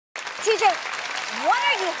TJ, what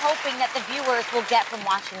are you hoping that the viewers will get from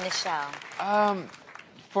watching this show?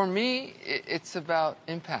 For me, it's about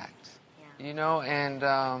impact, you know, and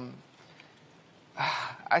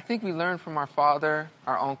I think we learned from our father,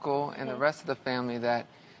 our uncle, and the rest of the family that,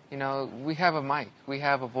 you know, we have a mic, we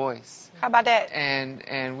have a voice. How about that?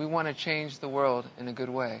 And we want to change the world in a good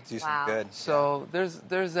way. Do some good. So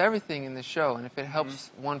there's everything in the show, and if it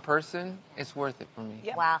helps one person, it's worth it for me.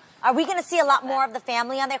 Yep. Wow. Are we going to see a lot more of the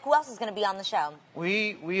family on there? Who else is going to be on the show?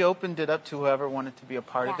 We opened it up to whoever wanted to be a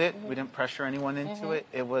part of it. We didn't pressure anyone into it.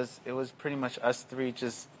 It was pretty much us three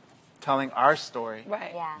just telling our story.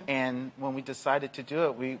 Right. Yeah. And when we decided to do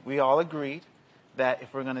it, we all agreed that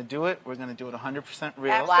if we're going to do it, we're going to do it 100%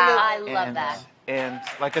 real. Absolutely. Wow, I love that. And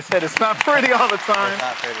like I said, it's not pretty all the time. It's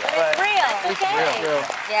not pretty. But it's real. It's okay. real.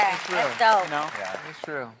 Yeah, It's real. that's dope. You know? Yeah. It's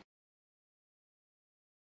true.